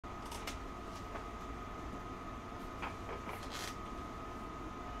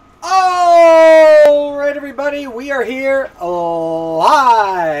everybody, we are here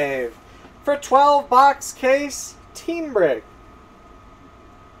live for 12 box case team break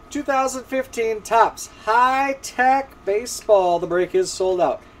 2015 Topps High Tech Baseball. The break is sold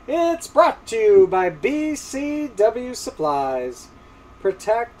out. It's brought to you by BCW Supplies.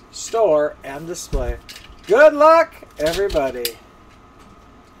 Protect, store, and display. Good luck, everybody.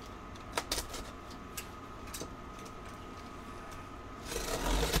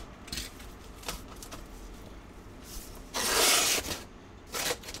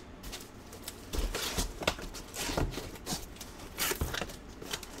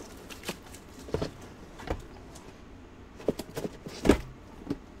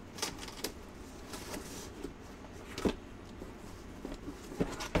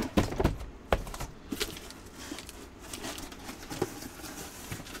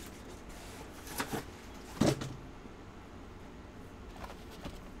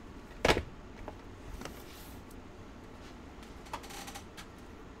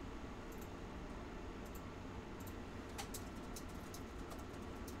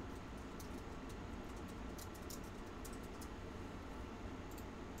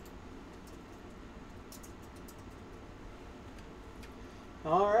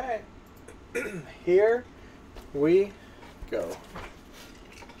 All right, here we go.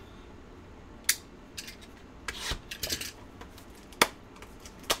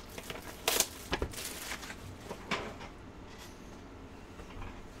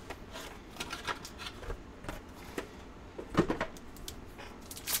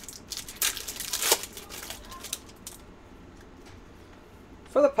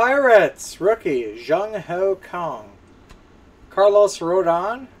 For the Pirates, rookie Jung-Ho Kong. Carlos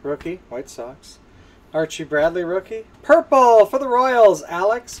Rodon, rookie, White Sox. Archie Bradley, rookie. Purple for the Royals,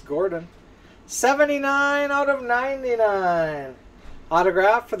 Alex Gordon. 79 out of 99.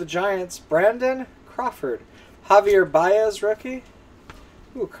 Autograph for the Giants, Brandon Crawford. Javier Baez, rookie.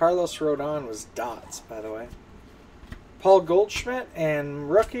 Ooh, Carlos Rodon was dots, by the way. Paul Goldschmidt and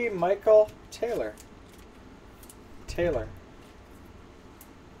rookie Michael Taylor.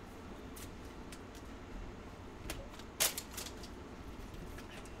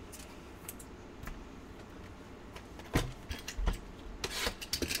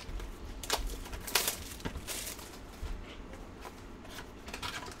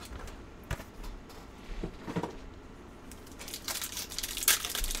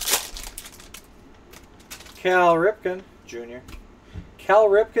 Cal Ripken Jr. Cal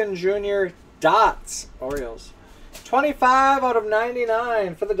Ripken Jr. Dots, Orioles. 25 out of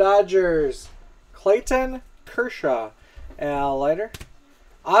 99 for the Dodgers. Clayton Kershaw. Al Leiter.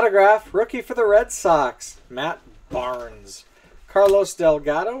 Autograph, rookie for the Red Sox, Matt Barnes. Carlos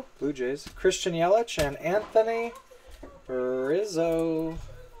Delgado, Blue Jays. Christian Yelich and Anthony Rizzo.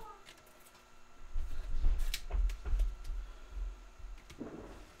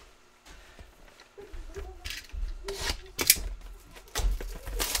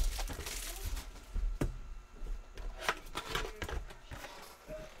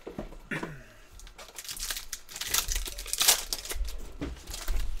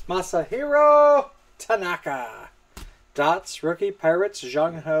 Masahiro Tanaka. Dots, rookie, Pirates,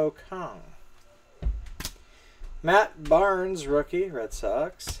 Jung-Ho Kong. Matt Barnes, rookie, Red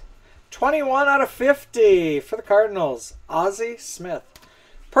Sox. 21 out of 50 for the Cardinals, Ozzie Smith.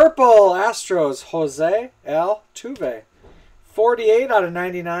 Purple, Astros, Jose Altuve. 48 out of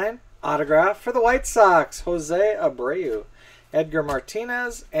 99. Autograph for the White Sox, Jose Abreu. Edgar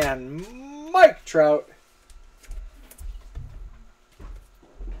Martinez and Mike Trout.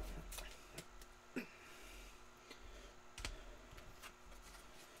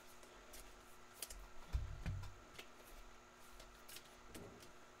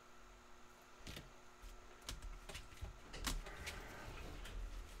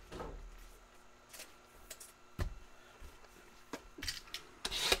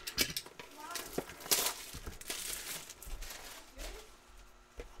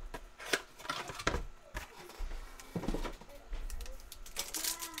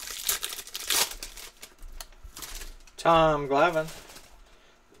 Tom Glavine.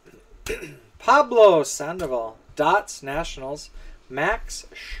 Pablo Sandoval. Dots, Nationals, Max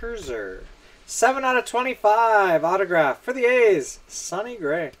Scherzer. 7 out of 25. Autograph for the A's, Sonny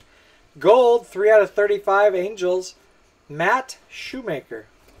Gray. Gold, 3 out of 35. Angels, Matt Shoemaker.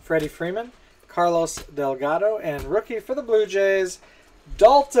 Freddie Freeman. Carlos Delgado. And rookie for the Blue Jays,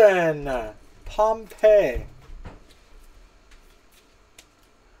 Dalton Pompey.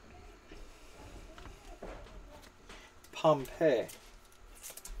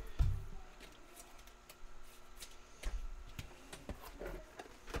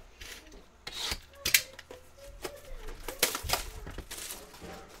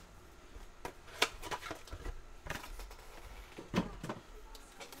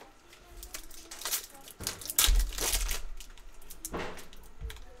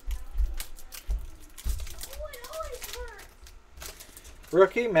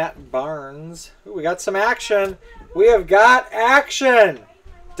 Rookie, Matt Barnes. Ooh, we got some action. We have got action.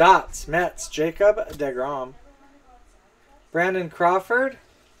 Dots, Mets, Jacob deGrom. Brandon Crawford.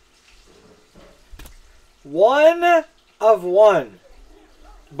 1 of 1.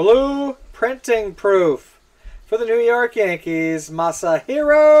 Blue printing proof. For the New York Yankees,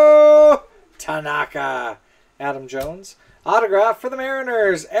 Masahiro Tanaka. Adam Jones. Autograph for the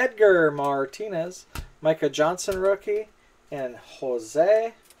Mariners, Edgar Martinez. Micah Johnson rookie. And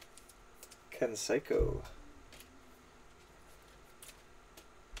Jose Canseco.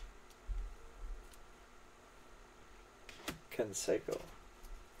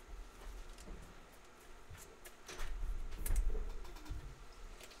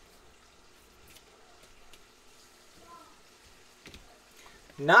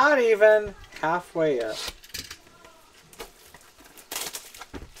 Not even halfway yet.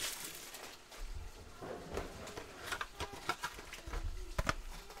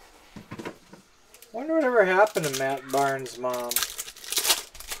 Wonder whatever happened to Matt Barnes' mom.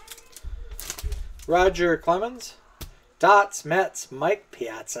 Roger Clemens. Dots, Mets, Mike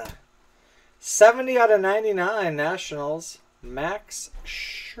Piazza. 70 out of 99 Nationals, Max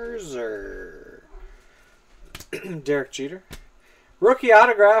Scherzer. Derek Jeter. Rookie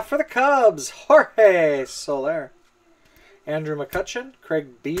autograph for the Cubs, Jorge Soler. Andrew McCutchen,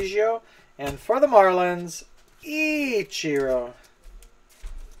 Craig Biggio, and for the Marlins, Ichiro.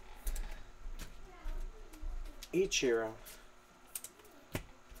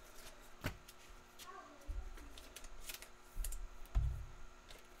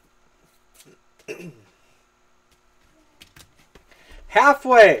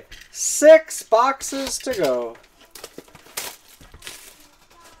 Halfway, 6 boxes to go.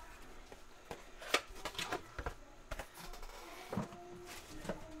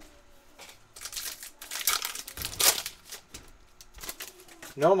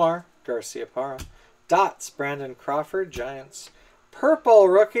 Nomar Garciaparra. Dots, Brandon Crawford, Giants. Purple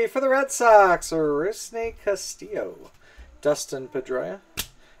rookie for the Red Sox, Rusney Castillo. Dustin Pedroia.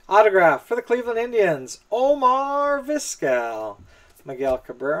 Autograph for the Cleveland Indians, Omar Vizquel. Miguel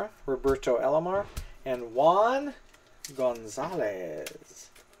Cabrera, Roberto Alomar, and Juan Gonzalez.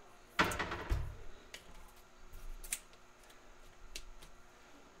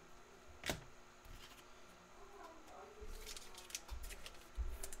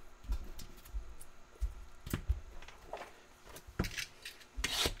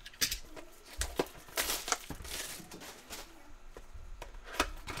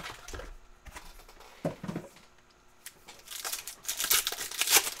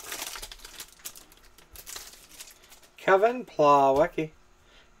 Kevin Plawecki.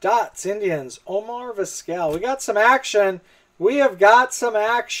 Dots, Indians, Omar Vizquel. We got some action. We have got some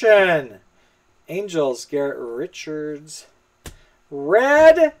action. Angels, Garrett Richards.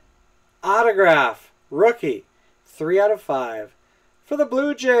 Red autograph, rookie, 3 out of 5. For the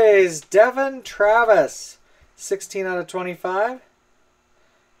Blue Jays, Devin Travis, 16 out of 25.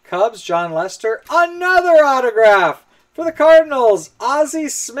 Cubs, John Lester. Another autograph for the Cardinals, Ozzie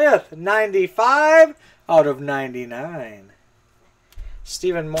Smith, 95 out of 99.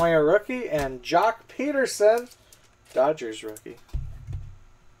 Stephen Moya rookie and Jock Peterson, Dodgers rookie.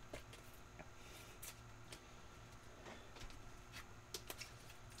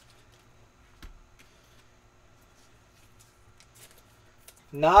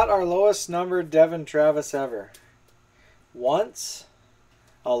 Not our lowest numbered Devin Travis ever. Once,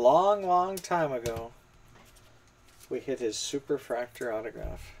 a long, long time ago, we hit his Superfractor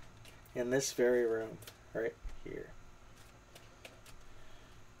autograph in this very room, right here.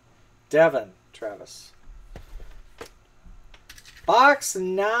 Devin Travis. Box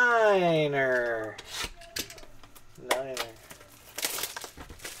Niner.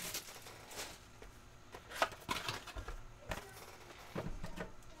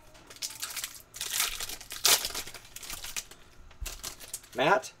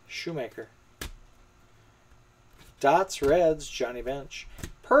 Matt Shoemaker. Dots, Reds, Johnny Bench.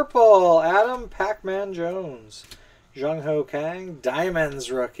 Purple, Adam Pac-Man Jones. Jung-Ho Kang, Diamonds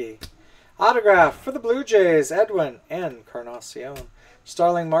rookie. Autograph for the Blue Jays, Edwin Encarnacion.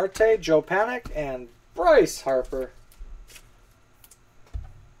 Starling Marte, Joe Panik, and Bryce Harper.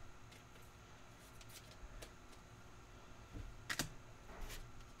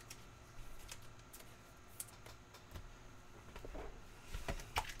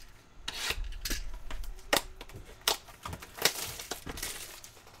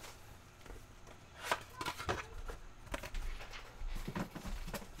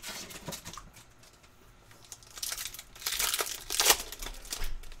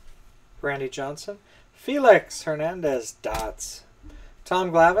 Randy Johnson. Felix Hernandez, Dots. Tom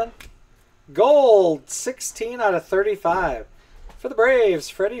Glavine. Gold, 16 out of 35. For the Braves,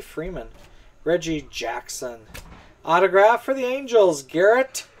 Freddie Freeman. Reggie Jackson. Autograph for the Angels,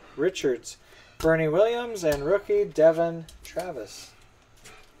 Garrett Richards. Bernie Williams and rookie Devin Travis.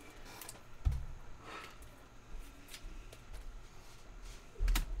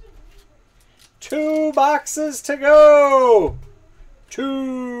 Two boxes to go.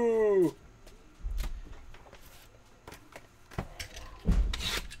 Two.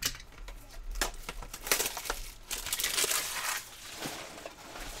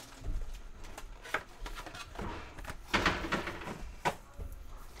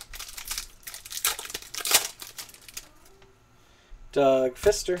 Doug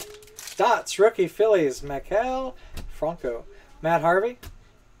Fister. Dots, rookie Phillies, Maikel Franco. Matt Harvey.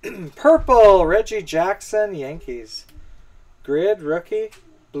 Purple, Reggie Jackson, Yankees. Grid, rookie,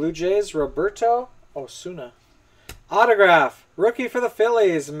 Blue Jays, Roberto Osuna. Autograph, rookie for the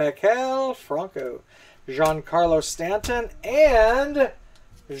Phillies, Maikel Franco. Giancarlo Stanton and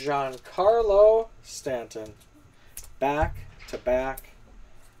Giancarlo Stanton. Back to back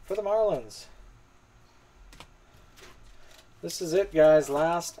for the Marlins. This is it, guys.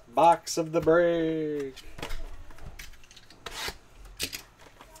 Last box of the break.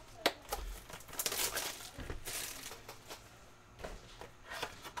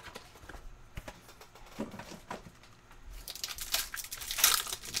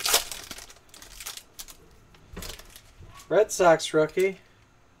 Red Sox rookie,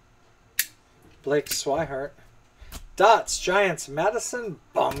 Blake Swihart. Dots, Giants, Madison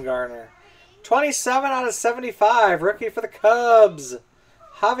Bumgarner. 27 out of 75. Rookie for the Cubs,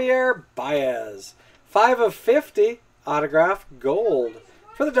 Javier Baez. 5 of 50. Autograph gold.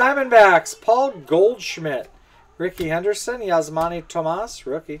 For the Diamondbacks, Paul Goldschmidt. Ricky Henderson, Yasmani Tomas,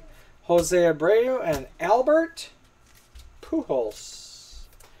 rookie. Jose Abreu and Albert Pujols.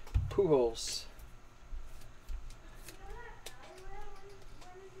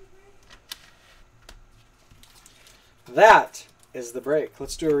 That is the break.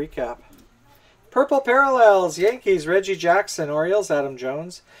 Let's do a recap. Purple Parallels, Yankees, Reggie Jackson. Orioles, Adam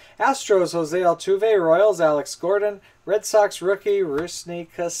Jones. Astros, Jose Altuve. Royals, Alex Gordon. Red Sox rookie, Rusney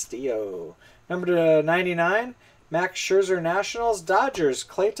Castillo. Number to 99, Max Scherzer. Nationals, Dodgers,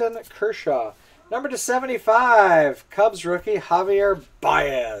 Clayton Kershaw. Number to 75, Cubs rookie, Javier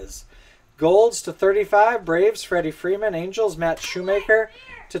Baez. Golds to 35, Braves, Freddie Freeman. Angels, Matt Shoemaker.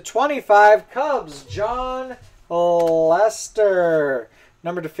 To 25, Cubs, John Lester.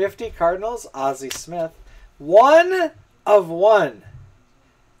 Number to 50, Cardinals, Ozzie Smith. 1 of 1.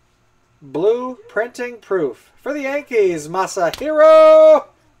 Blue printing proof. For the Yankees, Masahiro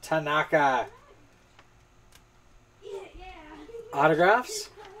Tanaka.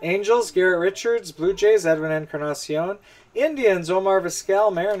 Autographs. Angels, Garrett Richards. Blue Jays, Edwin Encarnacion. Indians, Omar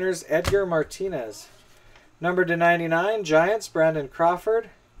Vizquel. Mariners, Edgar Martinez. Number to 99, Giants, Brandon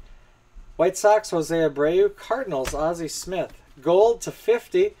Crawford. White Sox, Jose Abreu. Cardinals, Ozzie Smith. Gold to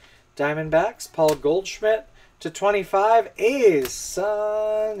 50, Diamondbacks, Paul Goldschmidt. To 25, A's,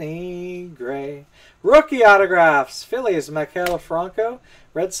 Sonny Gray. Rookie autographs, Phillies, Maikel Franco.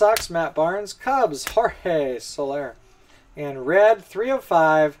 Red Sox, Matt Barnes. Cubs, Jorge Soler. And red, 3 of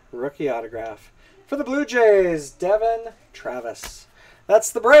 5, rookie autograph. For the Blue Jays, Devin Travis. That's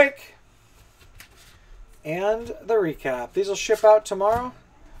the break and the recap. These will ship out tomorrow.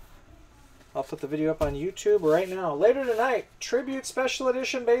 I'll put the video up on YouTube right now. Later tonight, Tribute Special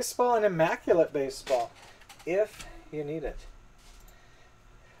Edition Baseball and Immaculate Baseball, if you need it.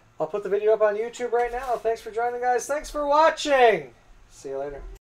 I'll put the video up on YouTube right now. Thanks for joining, guys. Thanks for watching. See you later.